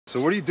So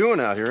what are you doing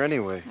out here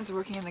anyway? I was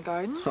working in the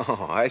garden.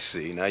 Oh, I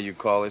see. Now you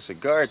call this a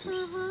garden.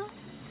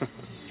 Mm-hmm.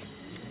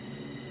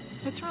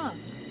 What's wrong?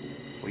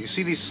 Well, you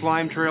see these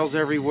slime trails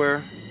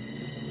everywhere?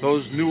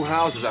 Those new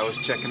houses I was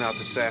checking out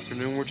this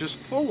afternoon were just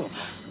full of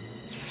them.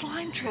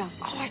 Slime trails.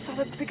 Oh, I saw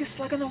the biggest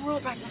slug in the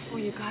world right before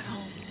you got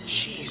home.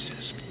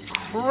 Jesus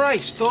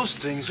Christ, those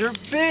things are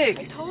I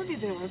big. told you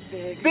they were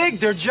big.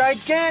 Big, they're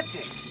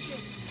gigantic.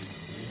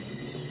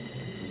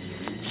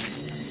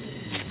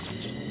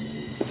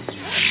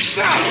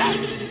 Ah,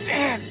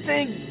 damn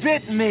thing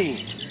bit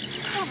me.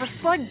 How if a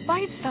slug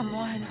bites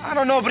someone? I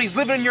don't know, but he's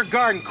living in your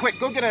garden. Quick,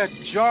 go get a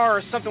jar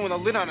or something with a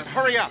lid on it.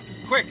 Hurry up,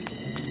 quick.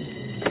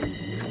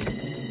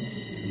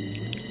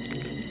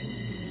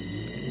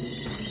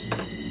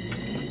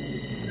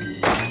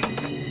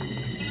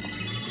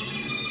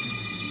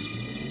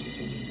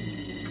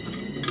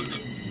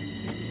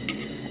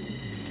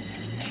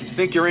 You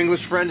think your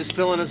English friend is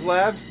still in his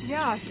lab?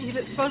 Yeah,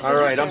 he's supposed to. All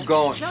right, I'm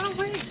going. No,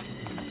 wait.